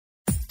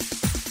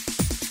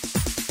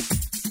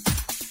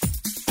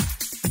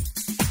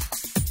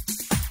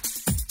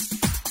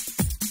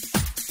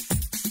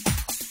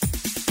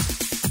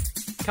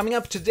Coming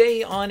up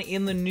today on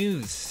In the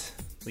News,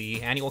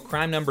 the annual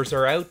crime numbers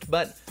are out,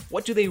 but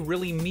what do they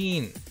really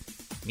mean?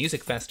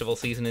 Music festival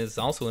season is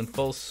also in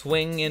full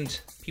swing,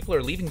 and people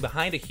are leaving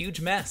behind a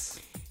huge mess.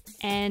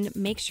 And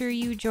make sure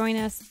you join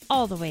us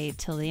all the way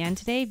till the end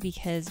today,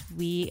 because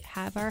we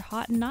have our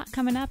hot and not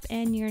coming up,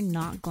 and you're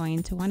not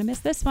going to want to miss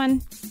this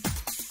one.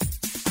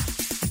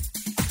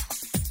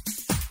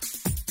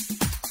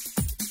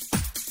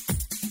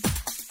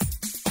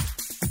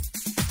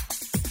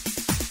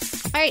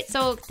 All right,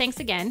 so thanks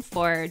again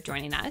for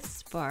joining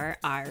us for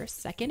our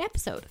second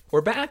episode.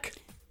 We're back.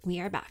 We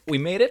are back. We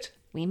made it.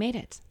 We made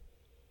it.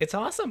 It's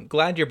awesome.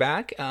 Glad you're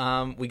back.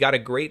 We got a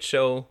great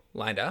show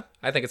lined up.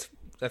 I think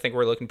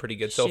we're looking pretty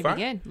good so far.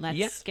 Should be good.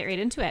 Let's get right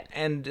into it.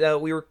 And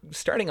we were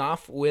starting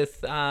off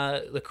with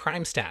the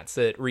crime stats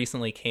that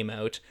recently came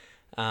out.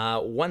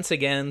 Once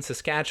again,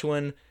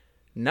 Saskatchewan,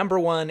 number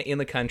 1 in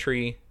the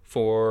country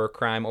for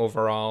crime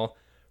overall.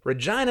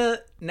 Regina,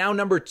 now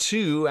number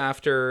 2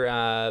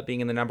 after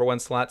being in the number 1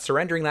 slot,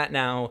 surrendering that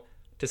now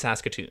to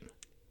Saskatoon.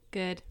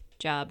 Good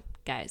job,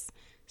 guys.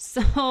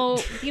 So,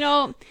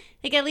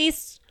 at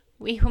least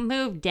we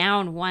moved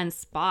down one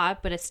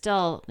spot, but it's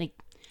still,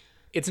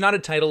 it's not a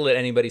title that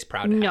anybody's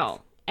proud to have.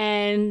 No.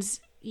 And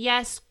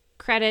yes,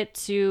 credit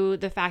to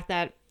the fact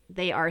that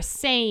they are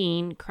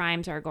saying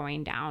crimes are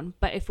going down.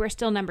 But if we're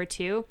still number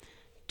 2,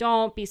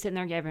 don't be sitting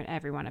there giving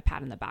everyone a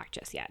pat on the back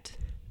just yet.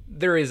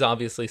 There is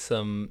obviously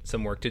some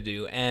work to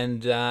do.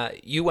 And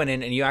you went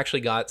in and you actually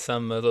got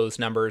some of those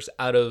numbers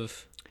out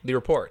of the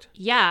report.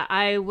 Yeah,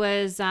 I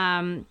was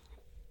trying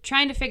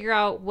to figure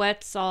out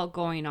what's all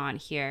going on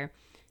here.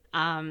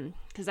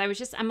 Because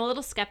I'm a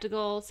little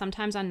skeptical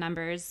sometimes on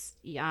numbers,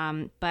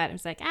 but I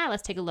was like,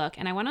 let's take a look.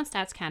 And I went on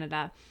Stats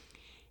Canada,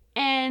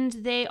 and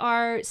they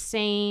are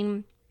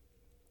saying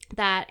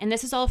that, and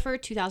this is all for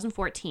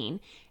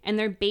 2014, and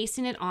they're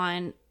basing it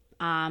on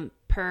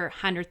per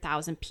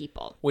 100,000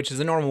 people. Which is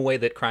the normal way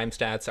that crime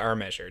stats are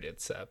measured.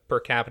 It's a per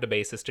capita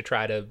basis to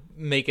try to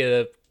make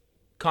a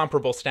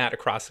comparable stat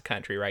across the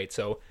country, right?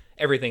 So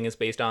everything is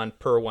based on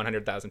per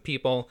 100,000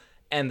 people.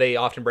 And they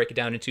often break it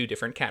down into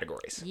different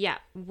categories. Yeah,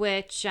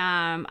 which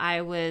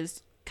I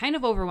was kind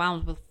of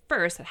overwhelmed with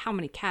first at how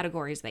many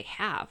categories they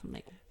have. I'm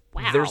like,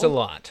 wow. There's a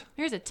lot.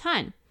 There's a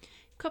ton.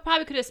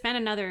 Probably could have spent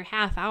another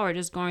half hour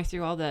just going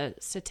through all the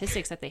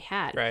statistics that they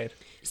had. Right.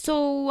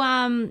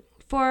 So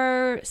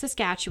for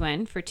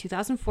Saskatchewan, for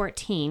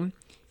 2014,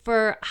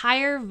 for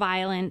higher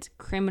violent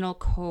criminal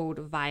code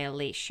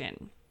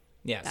violation.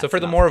 Yeah, so for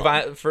the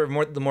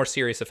more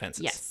serious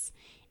offenses. Yes.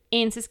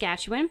 In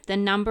Saskatchewan, the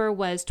number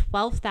was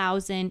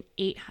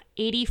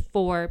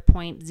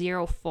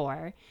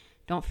 12,084.04.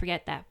 Don't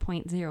forget that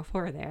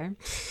 0.04 there.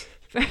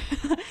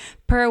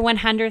 Per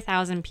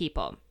 100,000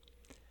 people.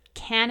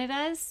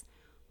 Canada's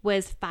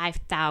was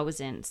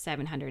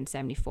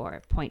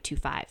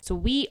 5,774.25. So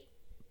we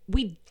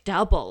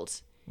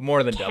doubled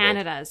more than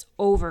Canada's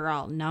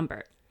overall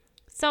number.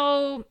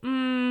 So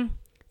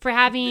for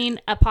having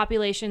a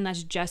population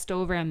that's just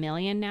over 1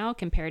 million now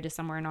compared to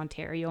somewhere in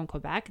Ontario and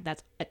Quebec,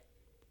 that's a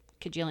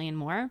cajillion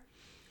more.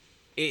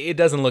 It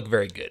doesn't look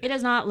very good. It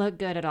does not look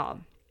good at all.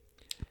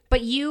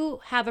 But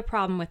you have a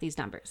problem with these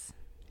numbers.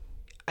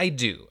 I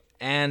do.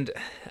 And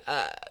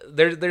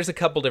there's a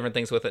couple different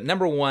things with it.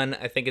 Number 1,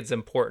 I think it's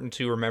important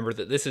to remember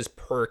that this is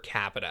per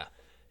capita.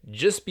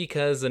 Just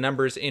because the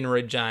numbers in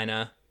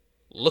Regina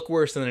look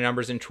worse than the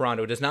numbers in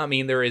Toronto does not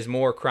mean there is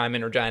more crime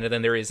in Regina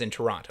than there is in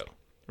Toronto,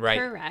 right?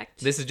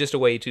 Correct. This is just a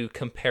way to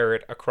compare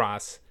it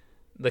across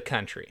the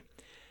country.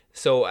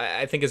 So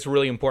I think it's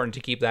really important to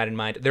keep that in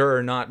mind. There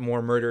are not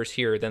more murders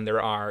here than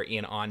there are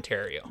in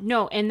Ontario.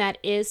 No, and that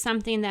is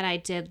something that I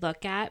did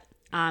look at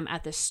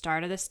the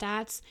start of the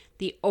stats.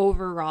 The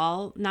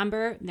overall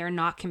number, they're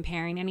not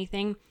comparing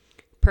anything.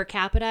 Per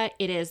capita,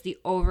 it is the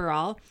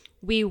overall.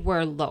 We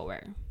were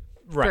lower.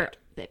 Right.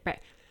 Right.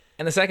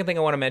 And the second thing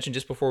I want to mention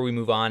just before we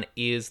move on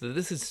is that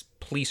this is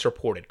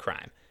police-reported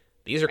crime.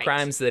 These are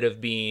crimes that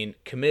have been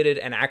committed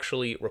and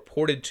actually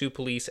reported to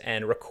police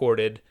and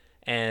recorded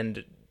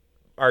and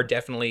are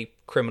definitely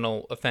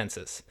criminal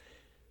offenses.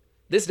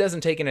 This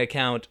doesn't take into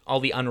account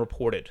all the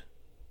unreported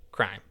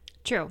crime.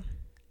 True.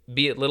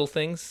 Be it little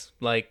things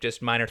like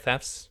just minor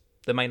thefts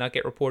that might not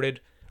get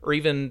reported, or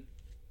even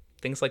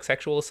things like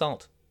sexual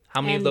assault.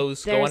 How many of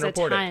those go unreported?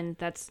 There's a ton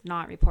that's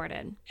not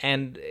reported.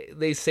 And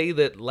they say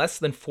that less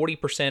than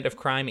 40% of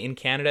crime in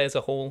Canada as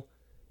a whole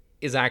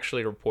is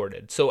actually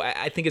reported. So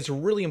I think it's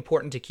really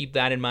important to keep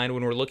that in mind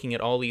when we're looking at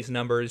all these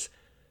numbers.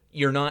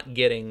 You're not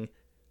getting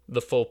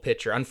the full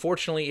picture.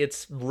 Unfortunately,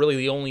 it's really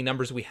the only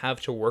numbers we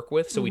have to work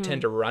with, so we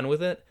tend to run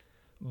with it.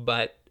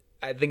 But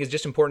I think it's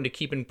just important to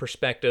keep in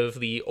perspective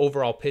the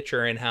overall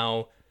picture and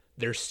how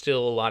there's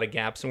still a lot of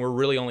gaps, and we're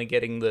really only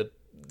getting the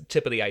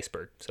tip of the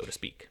iceberg, so to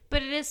speak.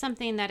 But it is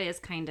something that is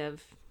kind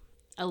of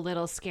a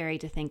little scary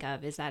to think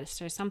of, is that if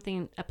there's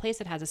a place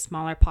that has a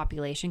smaller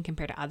population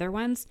compared to other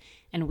ones,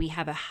 and we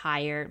have a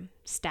higher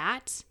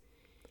stat,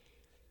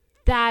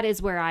 that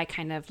is where I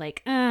kind of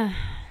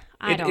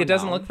I don't know. It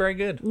doesn't look very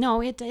good.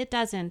 No, it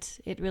doesn't.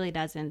 It really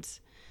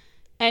doesn't.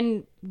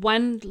 And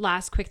one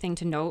last quick thing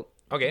to note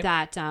Okay.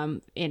 that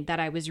that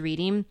I was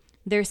reading,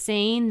 they're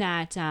saying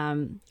that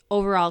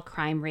overall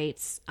crime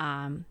rates,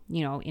 in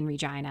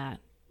Regina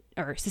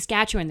or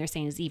Saskatchewan, they're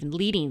saying is even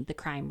leading the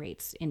crime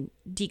rates in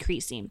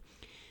decreasing.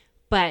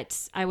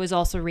 But I was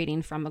also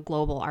reading from a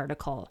global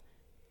article,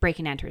 break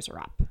and enters are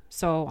up.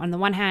 So on the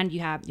one hand,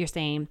 you're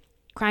saying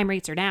crime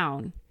rates are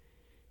down,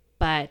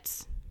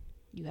 but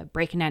you have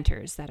break and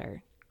enters that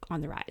are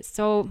on the rise.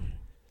 So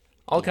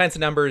all kinds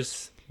of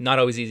numbers, not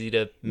always easy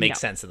to make No.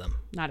 sense of them.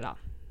 not at all.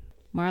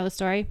 Moral of the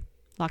story,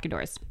 lock your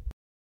doors.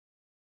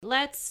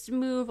 Let's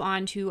move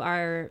on to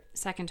our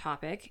second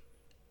topic.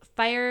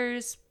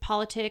 Fires,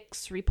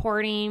 politics,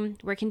 reporting.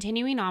 We're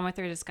continuing on with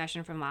our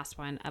discussion from last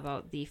one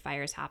about the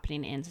fires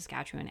happening in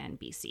Saskatchewan and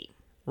BC.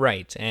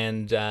 Right,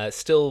 and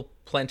still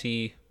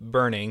plenty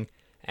burning,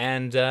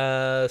 and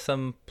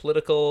some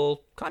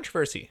political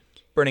controversy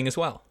burning as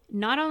well.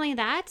 Not only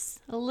that,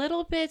 a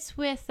little bit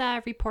with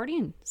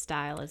reporting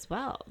style as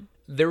well.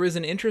 There was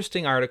an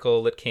interesting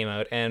article that came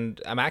out, and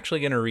I'm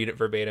actually going to read it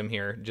verbatim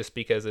here just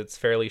because it's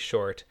fairly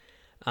short.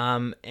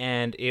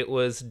 And it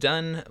was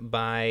done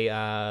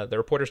by, the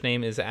reporter's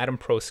name is Adam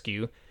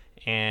Proskew,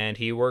 and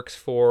he works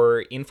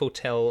for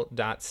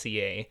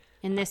Infotel.ca.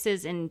 And this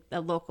is in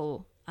a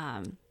local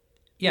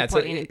Yeah,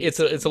 reporting in it's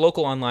BC. a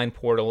local online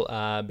portal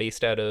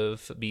based out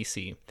of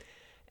BC.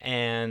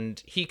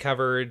 And he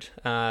covered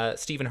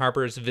Stephen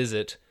Harper's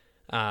visit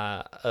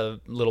a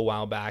little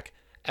while back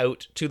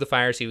out to the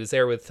fires. He was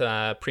there with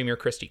Premier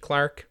Christy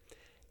Clark,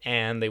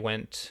 and they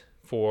went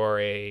for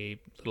a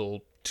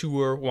little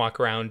tour, walk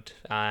around,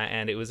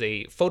 and it was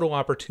a photo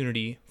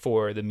opportunity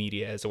for the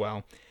media as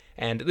well.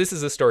 And this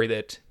is a story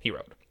that he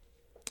wrote.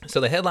 So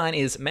the headline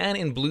is "Man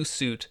in Blue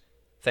Suit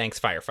Thanks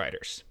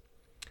Firefighters."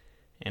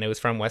 And it was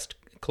from West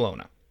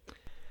Kelowna.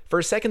 For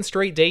a second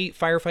straight day,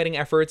 firefighting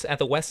efforts at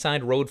the West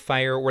Side Road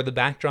fire were the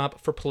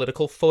backdrop for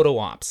political photo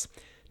ops.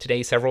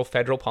 Today, several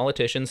federal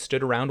politicians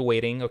stood around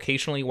waiting,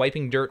 occasionally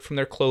wiping dirt from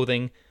their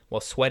clothing,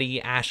 while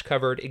sweaty,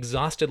 ash-covered,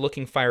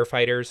 exhausted-looking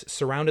firefighters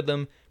surrounded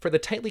them for the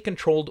tightly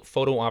controlled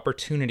photo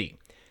opportunity.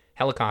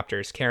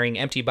 Helicopters carrying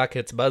empty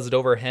buckets buzzed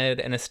overhead,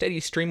 and a steady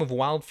stream of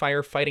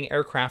wildfire-fighting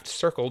aircraft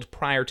circled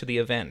prior to the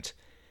event.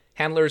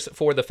 Handlers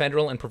for the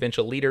federal and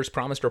provincial leaders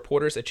promised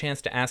reporters a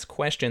chance to ask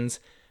questions,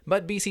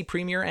 but BC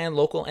Premier and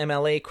local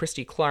MLA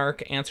Christy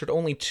Clark answered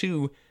only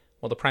two,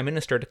 while the Prime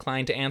Minister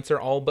declined to answer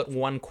all but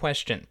one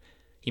question.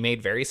 He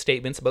made various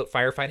statements about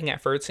firefighting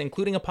efforts,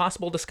 including a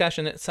possible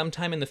discussion at some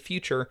time in the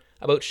future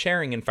about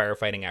sharing in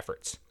firefighting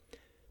efforts.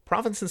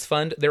 Provinces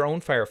fund their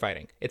own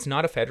firefighting. It's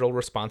not a federal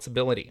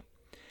responsibility.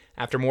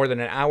 After more than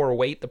an hour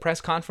wait, the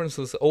press conference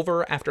was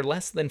over after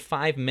less than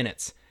 5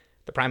 minutes.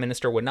 The Prime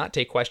Minister would not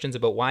take questions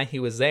about why he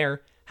was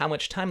there, how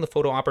much time the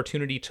photo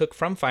opportunity took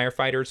from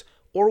firefighters,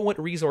 or what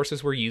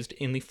resources were used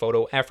in the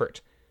photo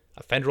effort.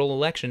 A federal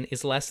election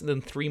is less than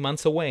 3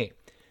 months away.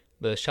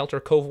 The Shelter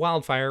Cove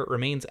wildfire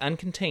remains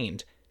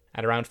uncontained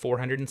at around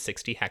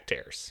 460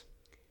 hectares.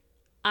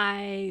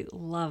 I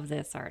love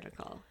this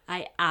article.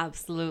 I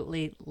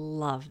absolutely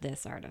love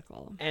this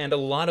article. And a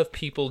lot of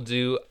people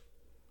do.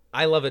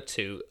 I love it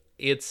too.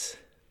 It's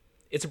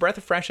a breath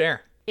of fresh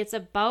air. It's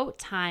about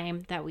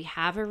time that we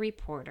have a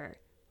reporter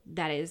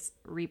that is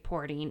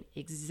reporting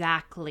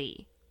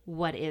exactly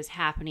what is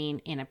happening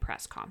in a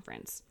press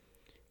conference.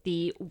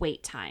 The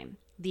wait time,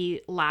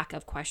 the lack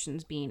of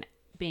questions being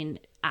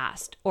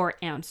asked or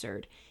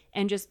answered,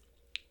 and just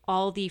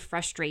all the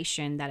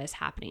frustration that is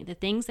happening, the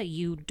things that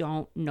you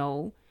don't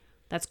know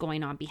that's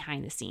going on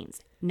behind the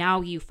scenes.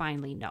 Now you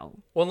finally know.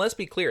 Well, let's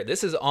be clear.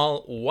 This is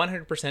all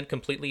 100%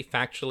 completely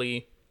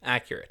factually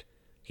accurate.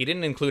 He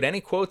didn't include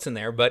any quotes in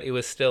there, but it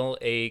was still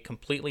a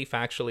completely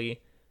factually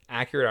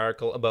accurate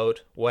article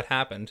about what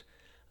happened.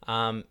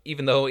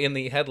 Even though in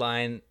the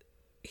headline,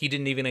 he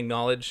didn't even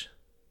acknowledge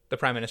the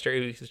Prime Minister.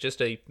 He was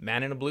just a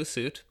man in a blue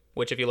suit,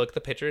 which if you look at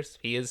the pictures,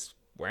 he is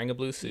wearing a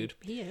blue suit.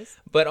 He is.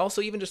 But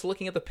also even just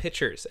looking at the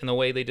pictures and the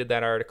way they did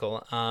that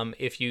article,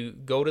 if you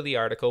go to the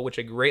article, which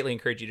I greatly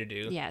encourage you to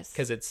do, Yes,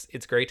 because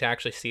it's great to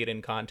actually see it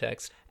in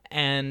context.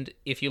 And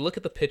if you look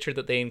at the picture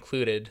that they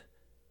included,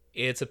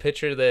 it's a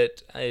picture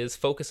that is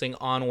focusing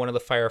on one of the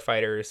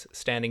firefighters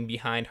standing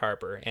behind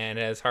Harper, and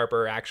as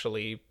Harper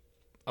actually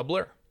a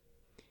blur.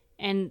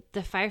 And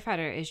the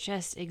firefighter is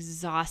just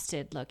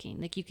exhausted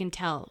looking. Like you can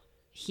tell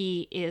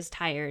he is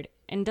tired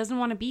and doesn't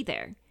want to be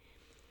there.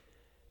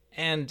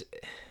 And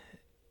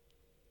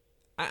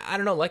I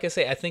don't know, like I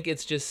say, I think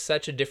it's just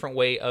such a different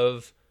way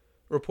of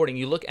reporting.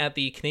 You look at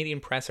the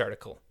Canadian Press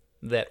article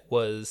that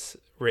was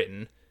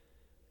written.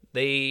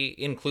 They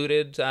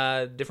included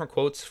different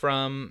quotes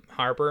from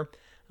Harper.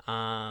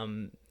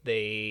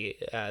 They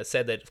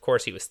said that, of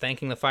course, he was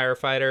thanking the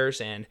firefighters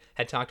and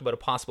had talked about a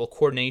possible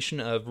coordination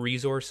of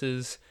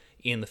resources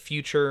in the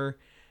future,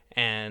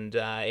 and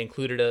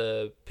included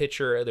a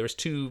picture. There was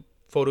two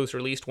photos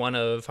released, one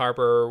of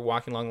Harper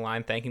walking along the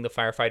line thanking the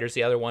firefighters,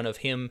 the other one of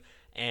him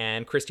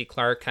and Christy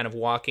Clark kind of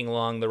walking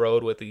along the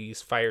road with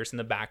these fires in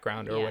the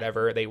background or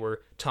whatever. They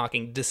were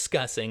talking,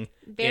 discussing.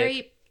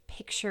 Very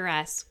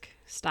picturesque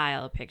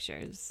style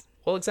pictures.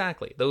 Well,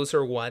 exactly. Those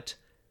are what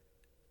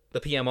the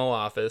PMO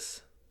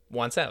office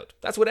wants out.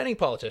 That's what any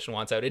politician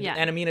wants out. Yeah.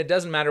 And I mean, it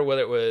doesn't matter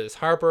whether it was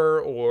Harper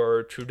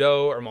or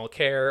Trudeau or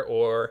Mulcair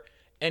or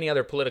any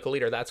other political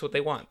leader. That's what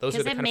they want. Those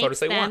are the kind of photos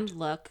they want. Because it makes them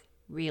look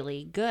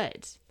really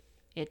good.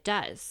 It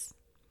does.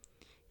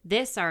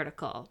 This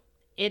article,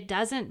 it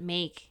doesn't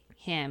make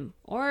him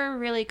or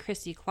really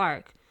Christy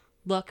Clark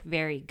look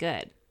very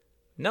good.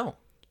 No,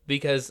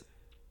 because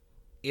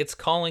it's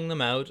calling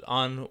them out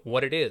on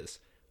what it is,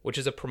 which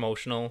is a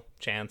promotional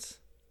chance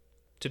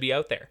to be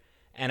out there.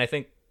 And I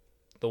think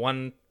the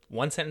one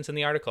sentence in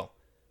the article,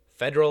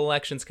 federal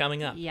elections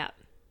coming up. Yep.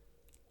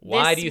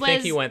 Why do you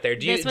think he went there?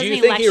 Do you an think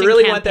he election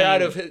really went there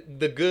out campaign. of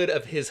the good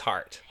of his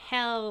heart?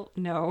 Hell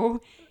no.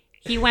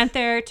 He went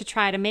there to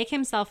try to make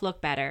himself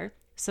look better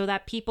so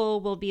that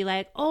people will be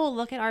like, oh,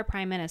 look at our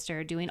prime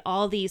minister doing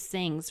all these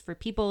things for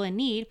people in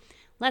need.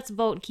 Let's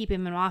vote and keep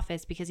him in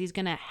office because he's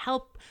going to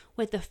help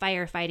with the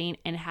firefighting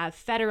and have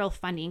federal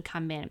funding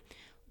come in.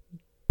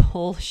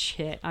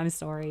 Bullshit. I'm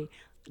sorry.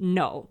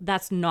 No,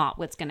 that's not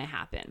what's going to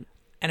happen.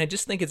 And I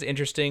just think it's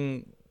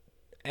interesting,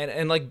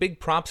 and like big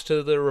props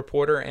to the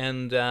reporter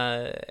and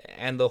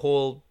the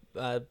whole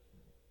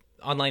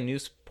online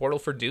news portal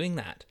for doing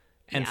that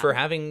and for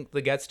having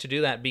the guts to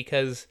do that,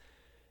 because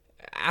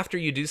after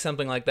you do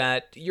something like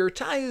that, your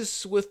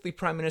ties with the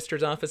Prime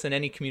Minister's office and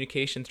any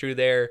communication through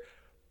there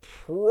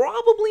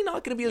probably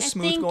not going to be as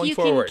smooth going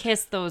forward. I think you can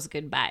kiss those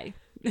goodbye.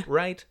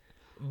 Right?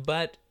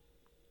 But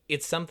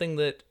it's something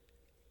that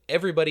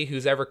everybody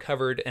who's ever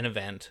covered an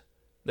event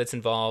that's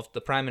involved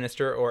the Prime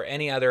Minister or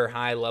any other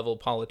high-level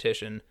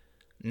politician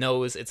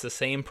knows it's the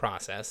same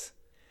process.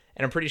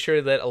 And I'm pretty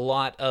sure that a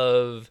lot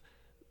of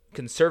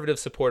conservative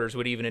supporters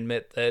would even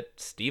admit that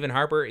Stephen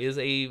Harper is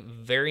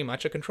very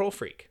much a control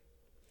freak.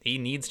 He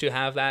needs to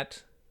have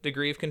that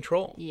degree of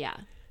control. Yeah.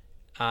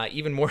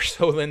 Even more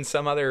so than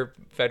some other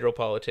federal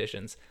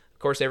politicians. Of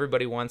course,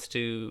 everybody wants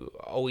to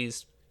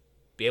always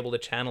be able to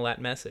channel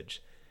that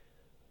message.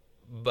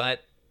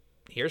 But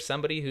here's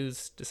somebody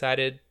who's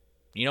decided,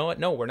 you know what?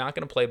 No, we're not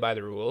going to play by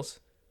the rules.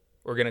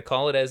 We're going to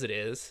call it as it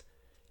is.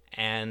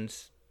 And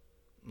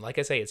like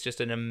I say, it's just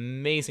an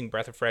amazing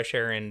breath of fresh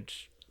air and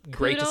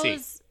great to see.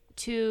 Kudos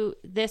to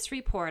this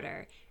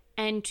reporter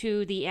and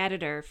to the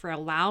editor for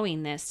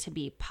allowing this to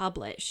be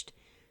published,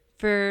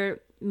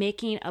 for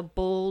making a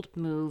bold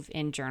move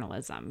in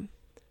journalism.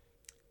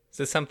 Is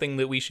this something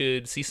that we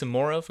should see some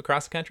more of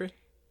across the country?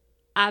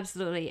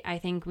 Absolutely. I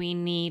think we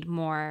need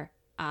more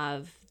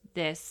of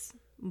this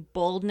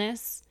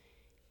boldness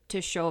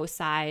to show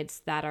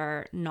sides that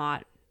are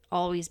not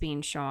always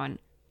being shown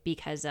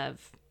because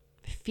of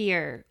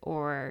fear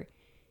or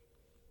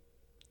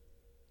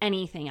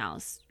anything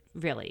else,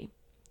 really.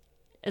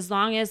 As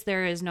long as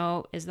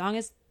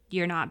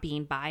you're not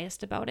being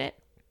biased about it,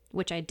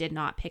 which I did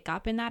not pick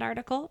up in that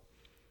article,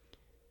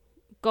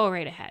 go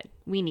right ahead.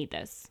 We need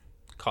this.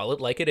 Call it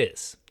like it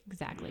is.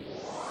 Exactly.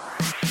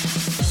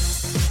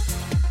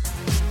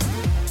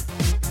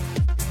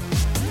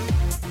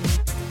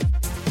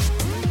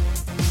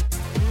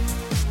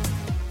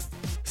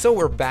 So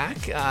we're back.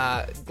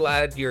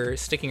 Glad you're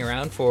sticking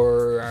around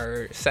for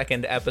our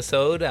second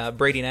episode.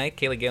 Brady Knight,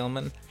 Kayla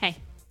Gilman. Hey.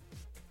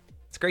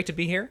 It's great to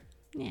be here.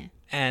 Yeah.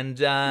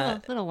 And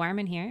a little warm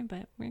in here,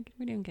 but we're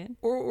doing good.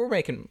 We're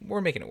making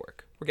it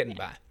work. We're getting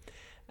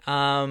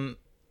by.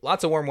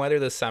 Lots of warm weather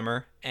this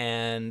summer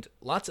and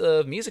lots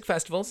of music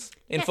festivals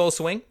in full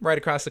swing right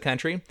across the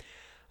country.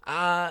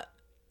 But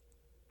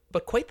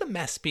quite the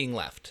mess being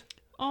left.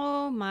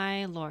 Oh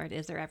my Lord,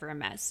 is there ever a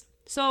mess?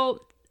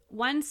 So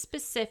one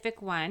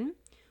specific one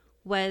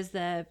was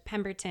the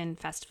Pemberton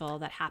Festival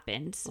that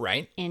happened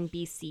in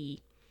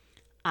BC.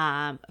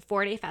 A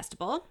 4-day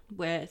festival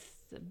with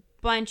a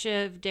bunch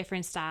of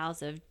different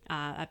styles of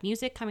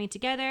music coming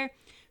together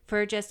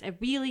for just a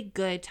really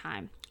good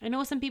time. I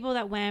know some people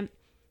that went,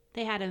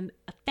 they had a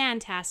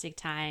fantastic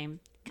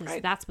time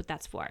because that's what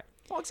that's for.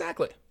 Well,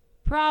 exactly.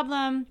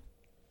 Problem,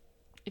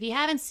 if you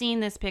haven't seen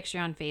this picture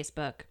on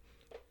Facebook,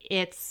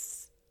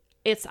 it's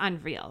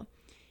unreal.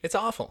 It's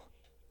awful.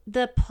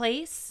 The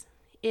place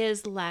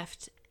is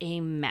left a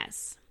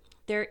mess.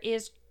 There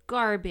is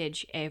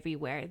garbage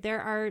everywhere. There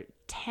are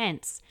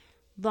tents,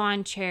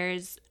 lawn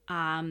chairs,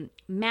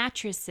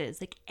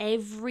 mattresses, like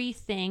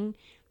everything.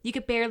 You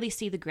could barely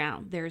see the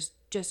ground. There's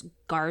just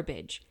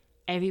garbage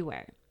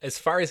everywhere. As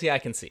far as the eye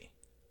can see.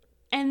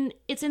 And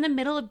it's in the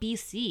middle of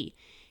BC.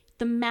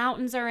 The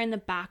mountains are in the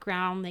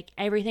background. Like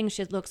everything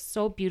just looks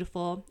so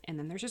beautiful. And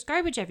then there's just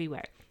garbage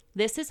everywhere.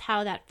 This is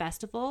how that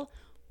festival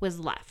was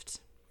left.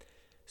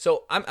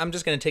 So I'm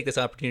just going to take this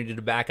opportunity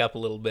to back up a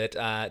little bit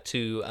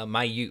to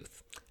my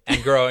youth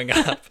and growing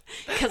up.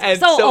 Because I'm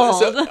so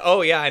old.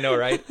 Oh, yeah, I know,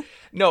 right?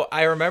 No,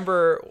 I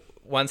remember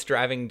once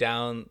driving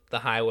down the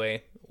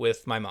highway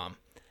with my mom.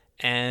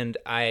 And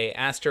I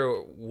asked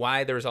her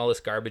why there was all this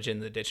garbage in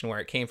the ditch and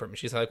where it came from. And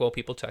she's like, well,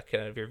 people took it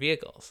out of your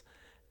vehicles.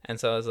 And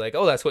so I was like,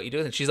 oh, that's what you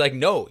do? And she's like,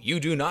 no, you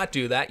do not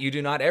do that. You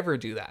do not ever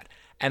do that.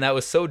 And that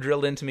was so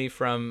drilled into me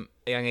from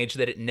a young age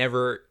that it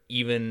never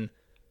even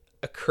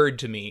occurred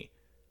to me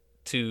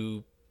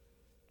to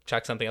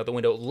chuck something out the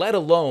window, let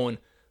alone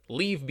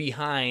leave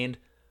behind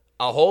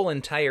a whole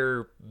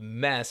entire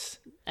mess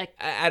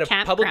at a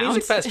public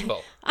music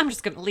festival. I'm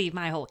just going to leave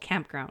my whole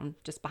campground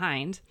just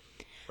behind.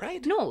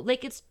 Right? No,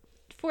 like it's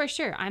for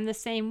sure. I'm the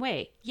same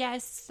way.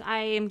 Yes, I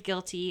am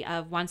guilty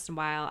of once in a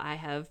while I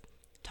have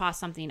tossed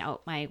something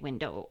out my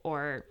window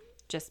or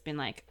just been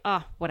like,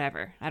 oh,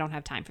 whatever. I don't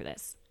have time for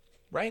this.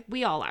 Right?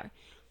 We all are.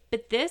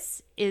 But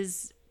this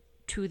is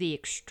to the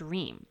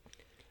extreme.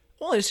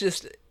 Well, it's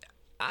just,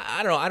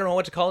 I don't know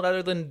what to call it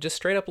other than just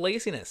straight up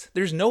laziness.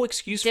 There's no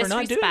excuse for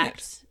not doing it.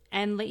 Disrespect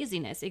and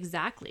laziness,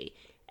 exactly.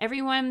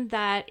 Everyone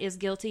that is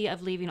guilty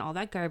of leaving all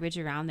that garbage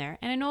around there,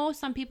 and I know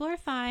some people are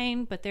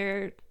fine, but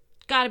there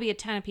got to be a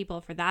ton of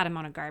people for that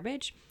amount of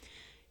garbage.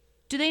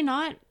 Do they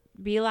not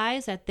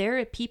realize that there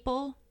are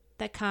people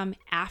that come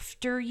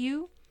after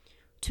you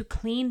to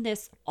clean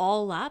this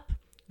all up?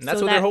 And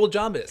that's what their whole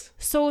job is.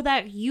 So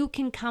that you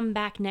can come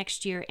back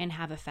next year and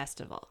have a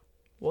festival.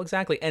 Well,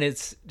 exactly. And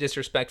it's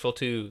disrespectful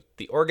to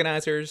the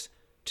organizers,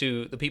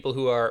 to the people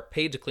who are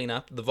paid to clean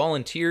up, the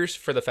volunteers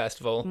for the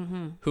festival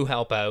who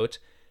help out,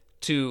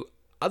 to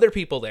other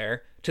people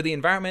there, to the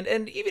environment,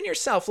 and even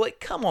yourself.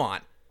 Like, come on.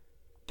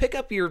 Pick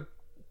up your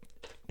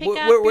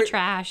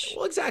trash.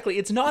 Well, exactly.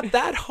 It's not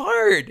that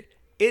hard.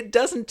 It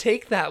doesn't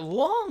take that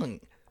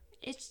long.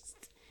 It's,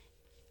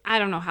 I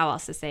don't know how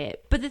else to say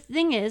it. But the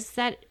thing is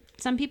that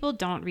some people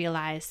don't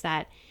realize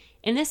that,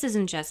 and this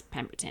isn't just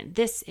Pemberton,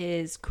 this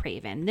is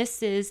Craven,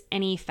 this is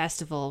any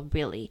festival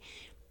really.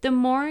 The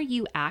more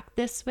you act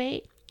this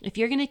way, if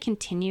you're going to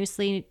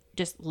continuously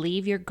just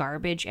leave your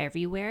garbage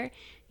everywhere,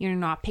 you're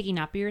not picking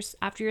up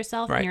after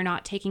yourself, right, and you're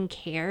not taking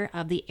care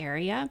of the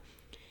area,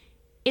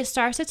 it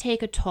starts to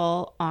take a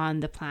toll on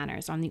the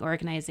planners, on the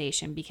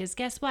organization, because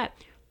guess what?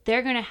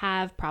 They're going to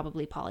have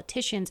probably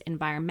politicians,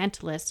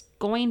 environmentalists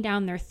going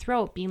down their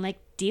throat being like,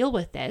 deal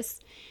with this.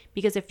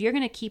 Because if you're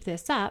going to keep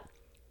this up,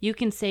 you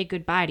can say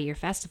goodbye to your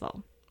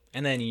festival.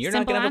 And then you're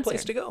not going to have a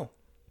place to go.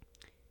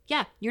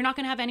 Yeah, you're not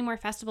going to have any more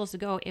festivals to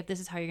go if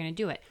this is how you're going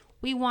to do it.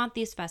 We want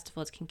these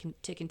festivals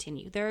to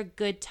continue. They're a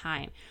good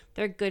time.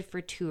 They're good for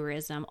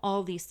tourism,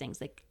 all these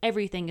things. Like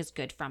everything is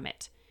good from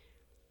it,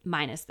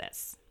 minus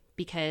this.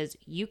 Because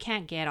you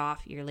can't get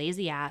off your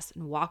lazy ass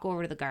and walk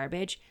over to the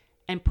garbage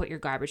and put your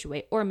garbage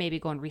away, or maybe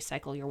go and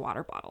recycle your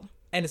water bottle.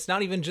 And it's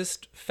not even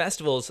just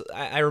festivals.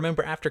 I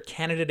remember after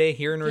Canada Day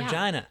here in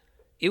Regina,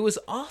 it was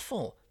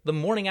awful. The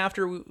morning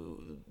after,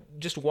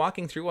 just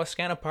walking through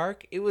Wascana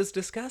Park, it was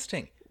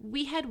disgusting.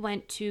 We had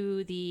went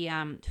to the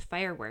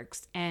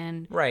fireworks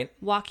and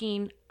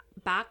walking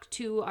back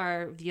to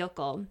our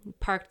vehicle,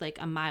 parked like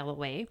a mile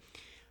away,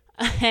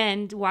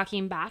 and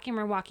walking back, and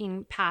we're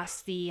walking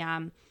past the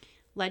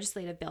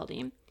legislative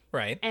building.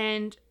 Right.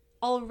 And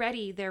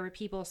already there were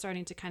people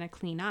starting to kind of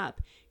clean up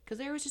because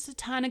there was just a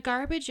ton of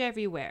garbage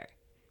everywhere.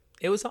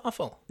 It was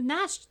awful. And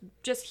that's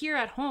just here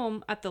at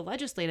home at the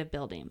legislative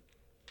building.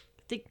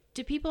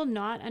 Do people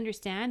not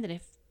understand that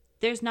if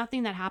there's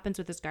nothing that happens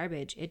with this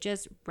garbage, it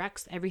just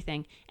wrecks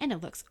everything and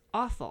it looks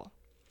awful?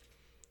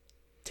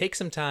 Take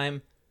some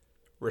time,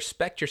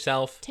 respect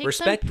yourself, take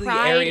respect some the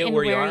pride area in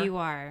where you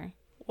are.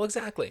 Well,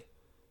 exactly.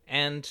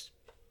 And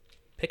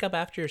pick up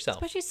after yourself.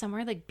 Especially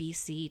somewhere like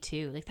BC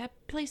too. Like that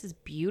place is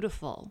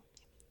beautiful.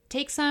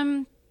 Take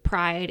some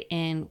pride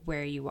in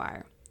where you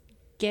are.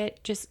 Get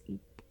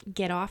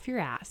off your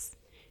ass.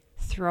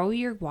 Throw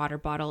your water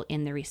bottle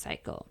in the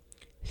recycle.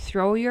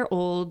 Throw your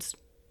old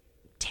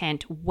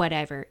tent,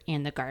 whatever,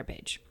 in the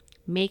garbage.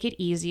 Make it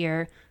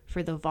easier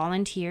for the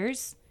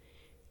volunteers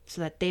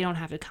so that they don't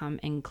have to come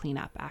and clean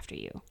up after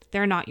you.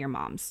 They're not your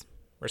moms.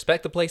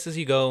 Respect the places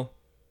you go.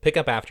 Pick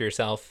up after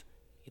yourself.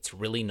 It's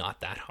really not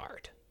that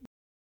hard.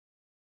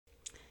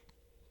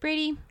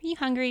 Brady, are you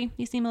hungry?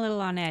 You seem a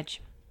little on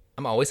edge.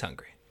 I'm always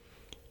hungry.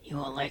 You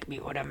won't like me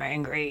when I'm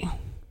angry.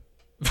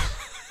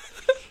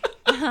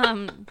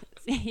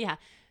 Yeah.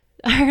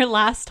 Our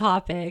last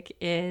topic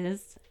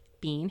is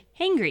being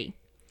hangry.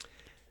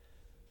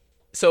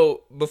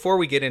 So before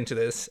we get into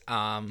this,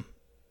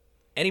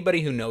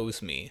 anybody who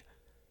knows me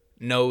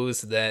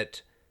knows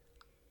that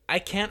I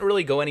can't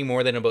really go any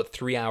more than about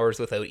 3 hours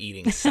without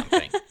eating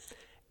something.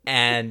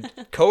 And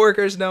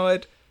coworkers know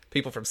it.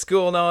 People from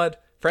school know it.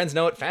 Friends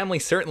know it. Family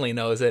certainly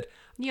knows it.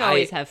 You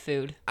always have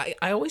food. I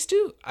always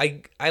do.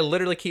 I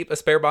literally keep a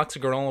spare box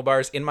of granola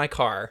bars in my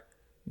car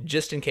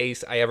just in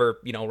case I ever,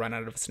 run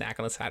out of a snack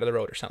on the side of the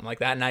road or something like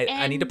that. And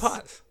I need to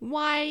pause.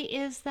 Why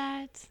is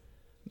that?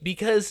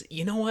 Because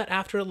you know what?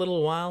 After a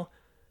little while,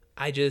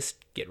 I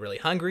just get really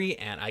hungry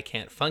and I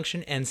can't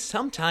function. And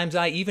sometimes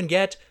I even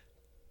get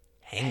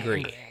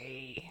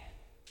hangry.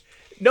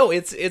 No,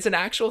 it's an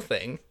actual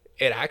thing.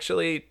 It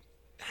actually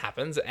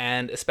happens.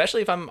 And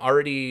especially if I'm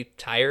already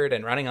tired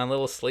and running on a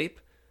little sleep.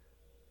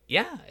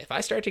 Yeah, if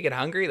I start to get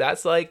hungry,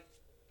 that's like,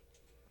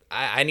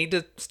 I need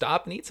to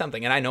stop and eat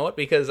something. And I know it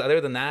because other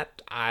than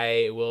that,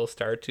 I will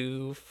start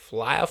to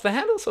fly off the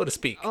handle, so to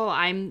speak. Oh,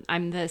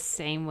 I'm the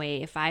same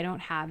way. If I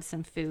don't have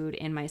some food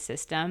in my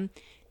system,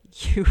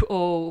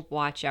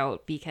 watch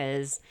out,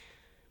 because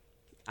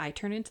I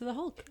turn into the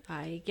Hulk.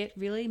 I get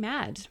really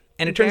mad.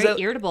 And it I'm turns very out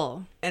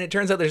irritable. And it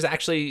turns out there's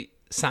actually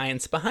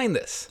science behind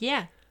this.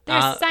 Yeah.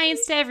 There's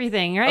science to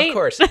everything, right? Of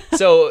course.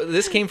 So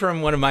this came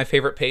from one of my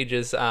favorite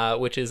pages,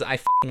 which is I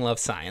fucking love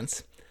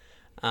science.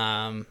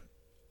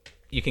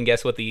 You can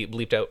guess what the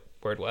bleeped out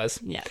word was.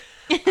 Yeah.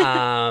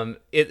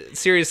 It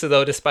seriously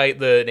though, despite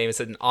the name, it's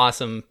an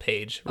awesome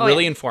page.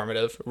 Really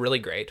informative, really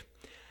great.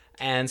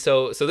 And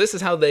so this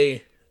is how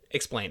they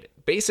explained it.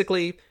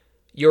 Basically,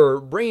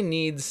 your brain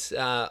needs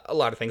a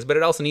lot of things, but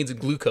it also needs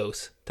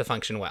glucose to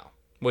function well,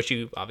 which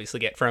you obviously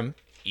get from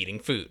eating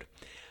food.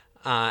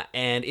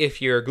 And if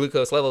your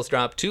glucose levels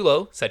drop too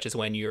low, such as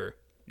when you're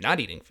not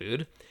eating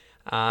food,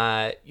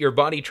 your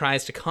body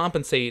tries to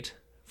compensate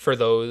for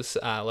those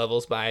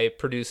levels by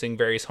producing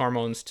various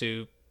hormones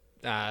to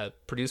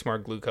produce more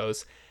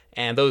glucose.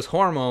 And those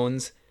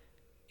hormones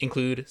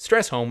include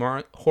stress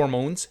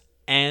hormones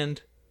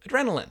and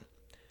adrenaline.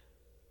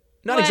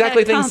 Not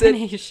exactly things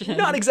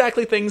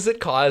that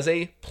cause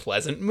a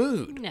pleasant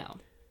mood. No.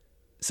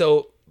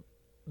 So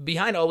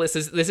behind all this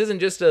this isn't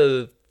just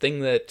a thing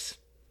that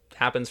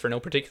happens for no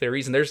particular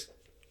reason. There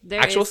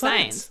actual is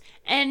science.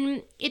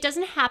 And it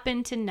doesn't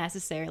happen to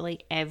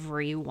necessarily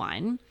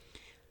everyone.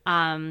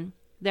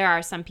 There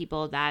are some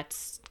people that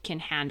can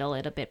handle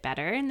it a bit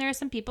better, and there are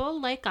some people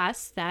like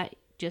us that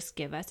just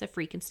give us a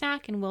freaking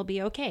snack and we'll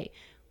be okay.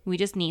 We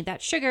just need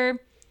that sugar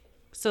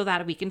so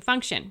that we can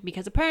function,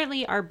 because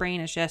apparently our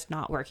brain is just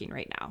not working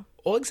right now.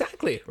 Well,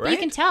 exactly, right? But you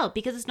can tell,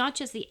 because it's not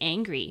just the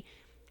angry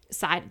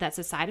side that's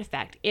a side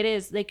effect. It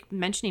is, like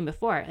mentioning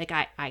before, like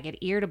I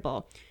get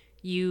irritable.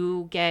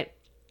 You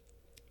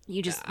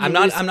lose focus. I'm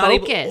not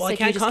able, well,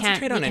 like I can't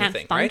concentrate on anything,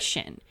 you can't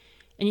function. Right?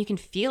 And you can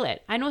feel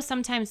it. I know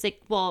sometimes,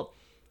 like, well,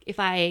 if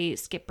I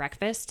skip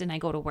breakfast and I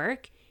go to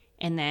work,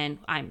 and then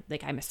I'm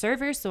a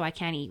server, so I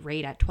can't eat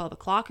right at 12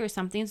 o'clock or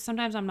something.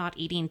 Sometimes I'm not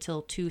eating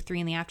until 2, 3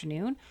 in the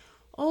afternoon.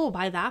 Oh,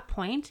 by that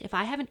point, if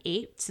I haven't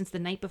ate since the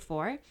night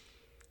before,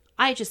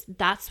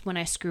 that's when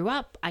I screw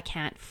up. I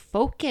can't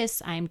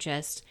focus.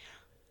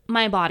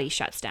 My body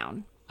shuts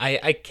down.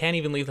 I can't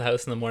even leave the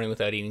house in the morning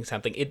without eating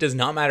something. It does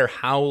not matter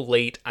how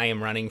late I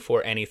am running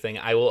for anything.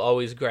 I will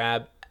always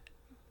grab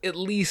at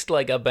least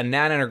like a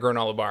banana or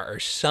granola bar or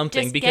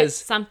something, just because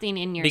get something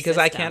in your because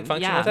system. I can't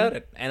function without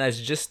it. And that's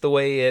just the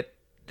way it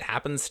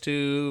happens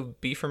to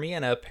be for me.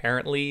 And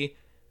apparently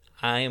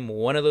I am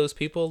one of those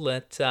people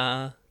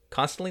that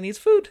constantly needs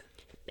food.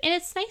 And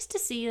it's nice to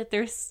see that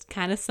there's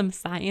kind of some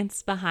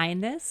science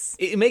behind this.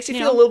 It makes you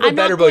feel a little bit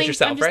better about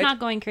yourself, right? I'm just not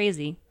going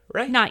crazy.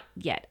 Right. Not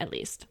yet, at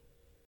least.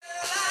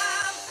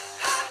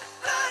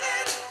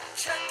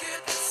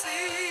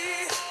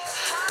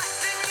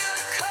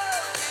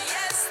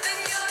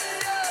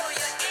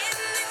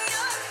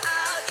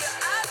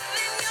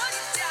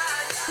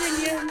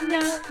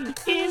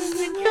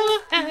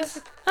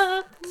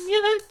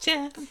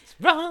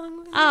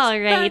 All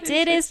right,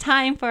 it is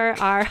time for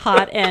our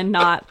hot and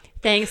not.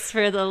 Thanks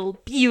for the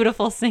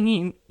beautiful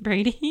singing,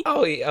 Brady.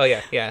 Oh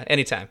yeah.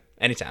 Anytime.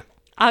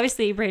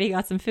 Obviously, Brady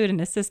got some food in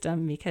his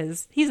system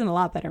because he's in a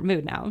lot better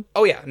mood now.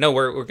 Oh yeah, no,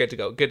 we're good to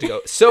go. Good to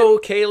go. So,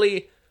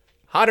 Kaylee,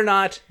 hot or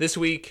not this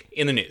week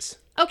in the news?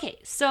 Okay,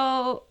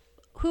 so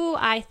who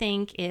I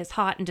think is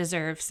hot and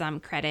deserves some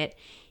credit.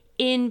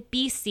 In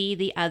BC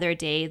the other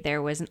day,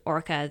 there was an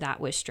orca that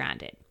was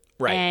stranded.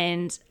 Right.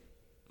 And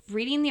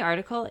reading the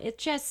article, it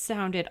just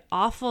sounded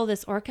awful.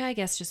 This orca, I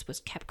guess,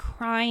 just kept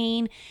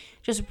crying,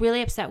 just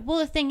really upset. Well,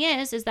 the thing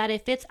is that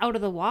if it's out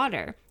of the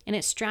water and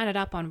it's stranded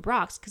up on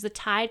rocks, because the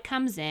tide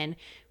comes in,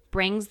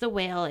 brings the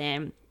whale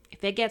in,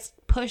 if it gets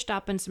pushed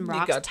up in some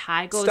rocks,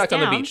 tide goes stuck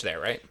down. On the beach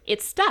there, right?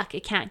 It's stuck.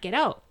 It can't get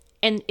out.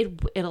 And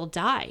it'll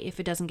die if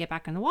it doesn't get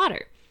back in the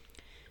water.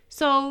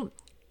 So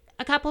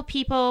a couple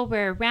people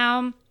were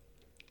around.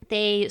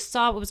 They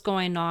saw what was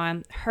going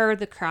on, heard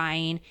the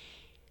crying.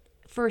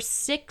 For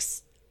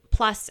 6+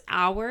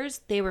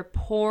 hours, they were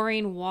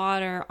pouring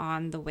water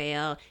on the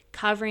whale,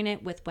 covering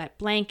it with wet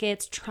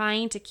blankets,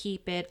 trying to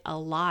keep it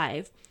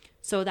alive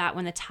so that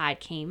when the tide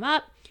came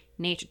up,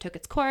 nature took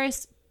its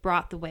course,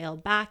 brought the whale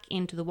back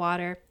into the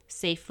water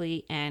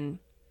safely, and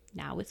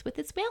now it's with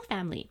its whale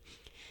family.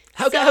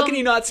 How can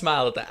you not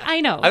smile at that?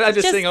 I know. I'm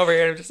just sitting over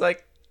here and I'm just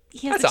like,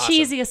 he has that's the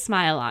cheesiest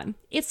smile on.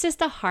 It's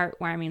just a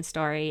heartwarming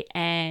story,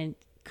 and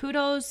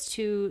kudos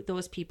to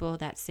those people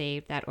that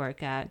saved that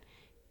orca.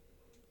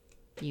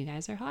 You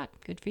guys are hot.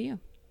 Good for you.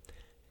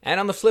 And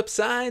on the flip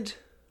side...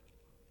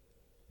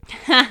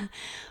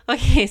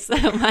 Okay, so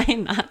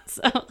mine not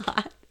so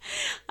hot.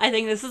 I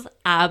think this is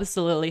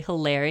absolutely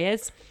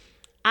hilarious.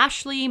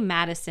 Ashley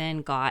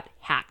Madison got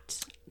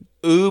hacked.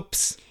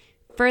 Oops.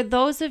 For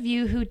those of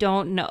you who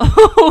don't know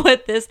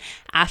what this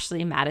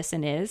Ashley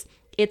Madison is,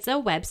 it's a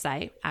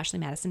website,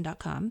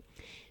 ashleymadison.com,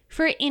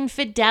 for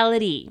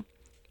infidelity.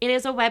 It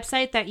is a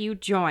website that you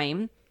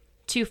join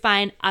to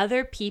find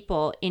other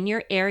people in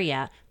your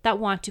area that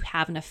want to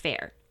have an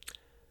affair.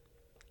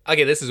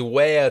 Okay, this is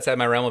way outside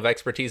my realm of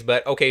expertise,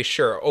 but okay,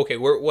 sure. Okay,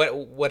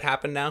 what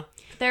happened now?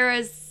 There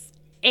was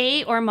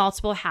a or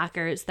multiple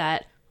hackers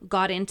that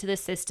got into the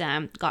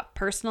system, got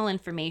personal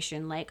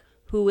information like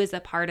who is a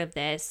part of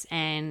this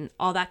and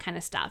all that kind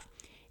of stuff,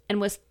 and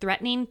was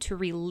threatening to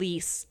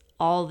release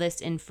all this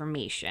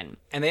information.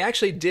 And they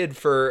actually did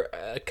for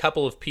a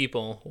couple of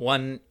people,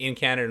 one in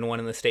Canada and one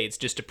in the States,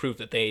 just to prove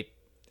that they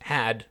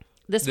had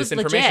this was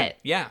information. Legit.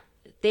 Yeah.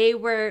 They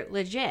were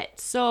legit.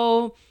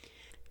 So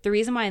the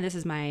reason why this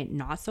is my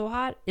not so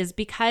hot is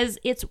because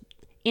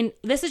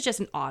this is just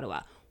in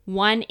Ottawa.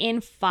 1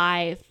 in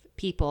 5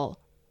 people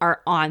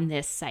are on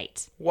this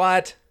site.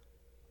 What?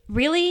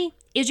 Really?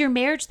 Is your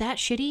marriage that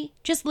shitty?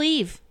 Just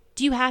leave.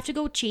 Do you have to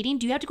go cheating?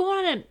 Do you have to go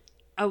on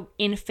an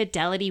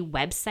infidelity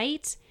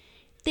website?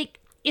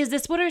 Is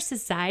this what our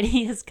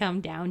society has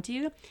come down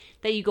to?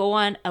 That you go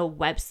on a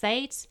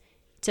website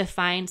to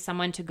find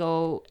someone to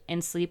go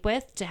and sleep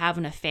with, to have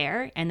an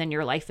affair, and then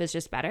your life is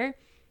just better?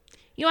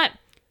 You know what?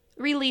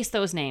 Release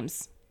those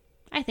names.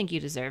 I think you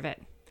deserve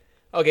it.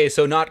 Okay,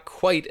 so not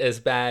quite as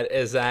bad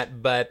as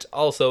that, but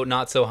also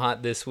not so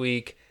hot this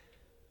week.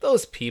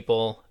 Those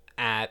people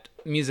at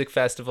music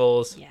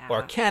festivals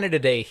or Canada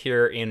Day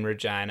here in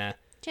Regina,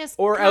 just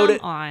or come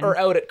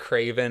out at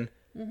Craven.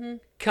 Mm-hmm.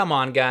 Come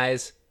on,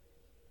 guys.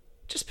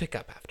 Just pick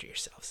up after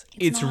yourselves.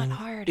 It's not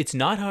hard. It's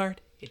not hard.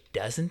 It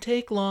doesn't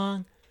take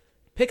long.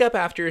 Pick up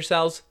after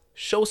yourselves.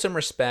 Show some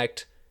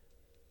respect.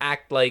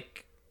 Act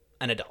like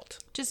an adult.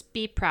 Just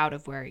be proud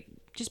of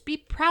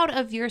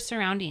your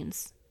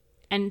surroundings,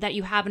 and that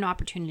you have an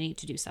opportunity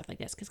to do stuff like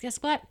this. Because guess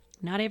what?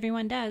 Not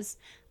everyone does.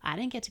 I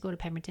didn't get to go to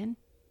Pemberton.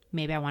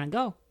 Maybe I want to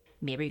go.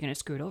 Maybe you're going to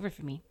screw it over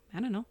for me. I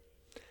don't know.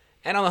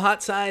 And on the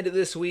hot side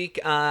this week,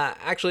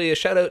 actually a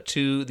shout out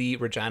to the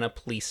Regina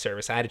Police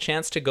Service. I had a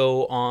chance to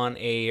go on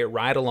a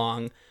ride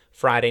along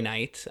Friday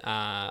night,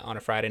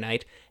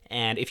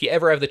 and if you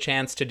ever have the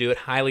chance to do it,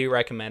 highly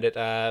recommend it.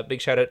 Big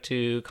shout out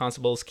to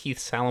Constables Keith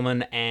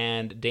Salomon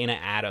and Dana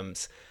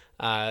Adams.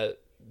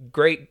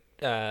 Great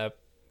pair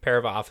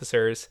of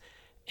officers,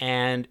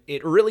 and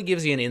it really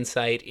gives you an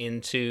insight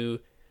into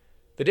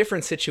the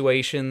different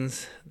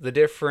situations, the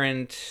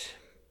different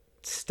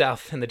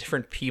stuff, and the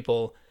different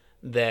people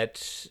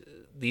that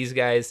these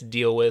guys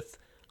deal with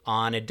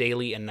on a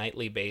daily and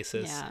nightly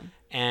basis. Yeah.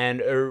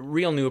 And a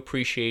real new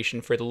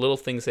appreciation for the little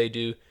things they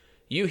do.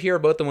 You hear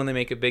about them when they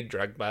make a big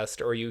drug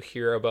bust, or you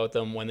hear about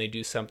them when they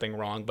do something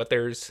wrong, but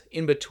there's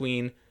in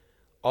between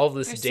all of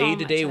this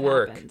day-to-day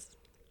work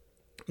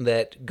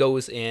that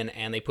goes in,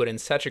 and they put in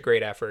such a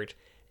great effort.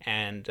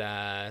 And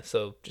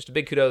so just a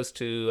big kudos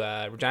to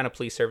Regina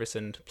Police Service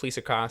and police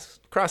across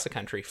the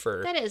country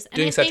for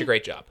doing such a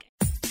great job.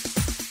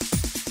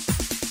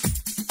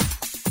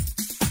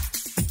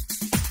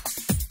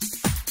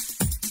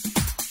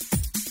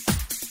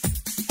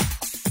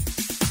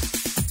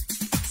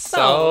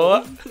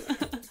 So,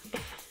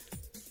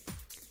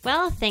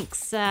 well,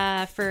 thanks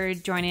for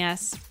joining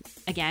us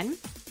again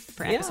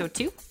for episode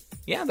 2.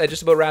 Yeah, that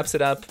just about wraps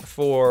it up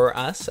for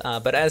us.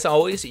 But as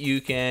always,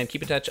 you can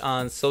keep in touch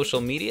on social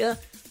media.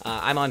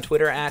 I'm on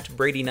Twitter at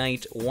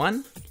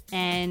BradyKnight1.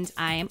 And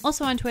I am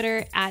also on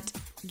Twitter at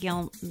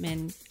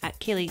Gelman, at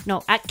Kate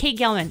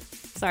Gelman.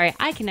 Sorry,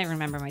 I can never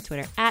remember my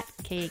Twitter, at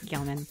Kate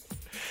Gelman.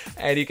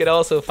 And you can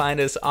also find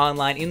us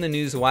online in the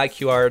news,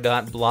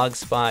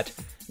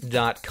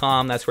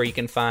 yqr.blogspot.com. That's where you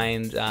can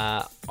find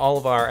all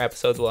of our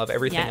episodes. We'll have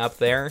everything up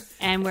there.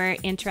 And we're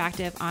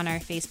interactive on our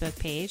Facebook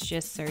page.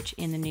 Just search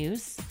In the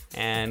News.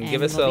 And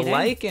give us a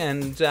like.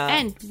 And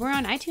we're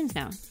on iTunes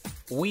now.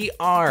 We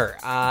are.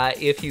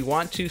 If you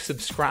want to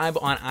subscribe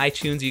on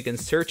iTunes, you can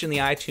search in the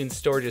iTunes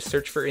store. Just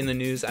search for In the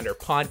News under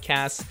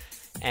podcasts,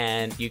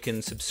 and you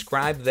can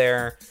subscribe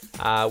there.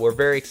 We're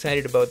very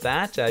excited about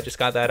that. Just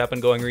got that up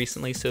and going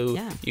recently, so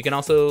you can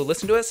also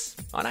listen to us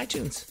on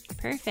iTunes.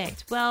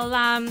 Perfect. Well,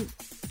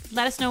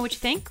 let us know what you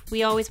think.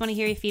 We always want to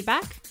hear your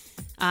feedback.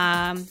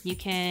 You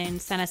can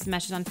send us a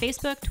message on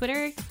Facebook,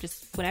 Twitter,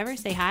 just whatever.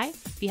 Say hi.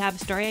 If you have a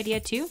story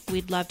idea too,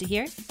 we'd love to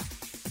hear.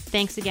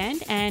 Thanks again,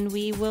 and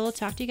we will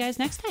talk to you guys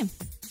next time.